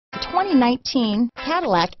2019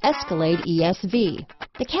 Cadillac Escalade ESV.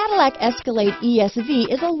 The Cadillac Escalade ESV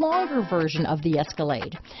is a longer version of the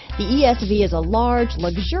Escalade. The ESV is a large,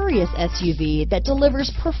 luxurious SUV that delivers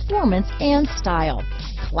performance and style.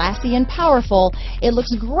 Classy and powerful, it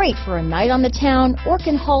looks great for a night on the town or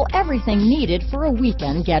can haul everything needed for a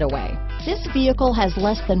weekend getaway. This vehicle has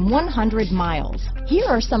less than 100 miles. Here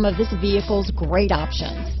are some of this vehicle's great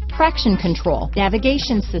options: traction control,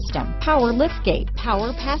 navigation system, power liftgate,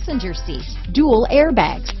 power passenger seat, dual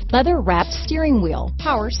airbags, leather-wrapped steering wheel,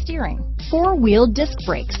 power steering, four-wheel disc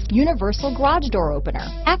brakes, universal garage door opener,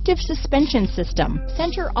 active suspension system,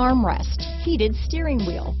 center armrest, heated steering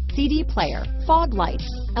wheel, CD player, fog lights,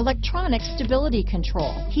 electronic stability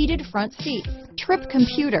control, heated front seats, trip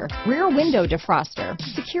computer, rear window defroster,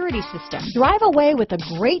 security system. Drive away with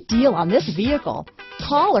a great deal on this vehicle.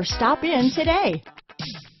 Call or stop in today.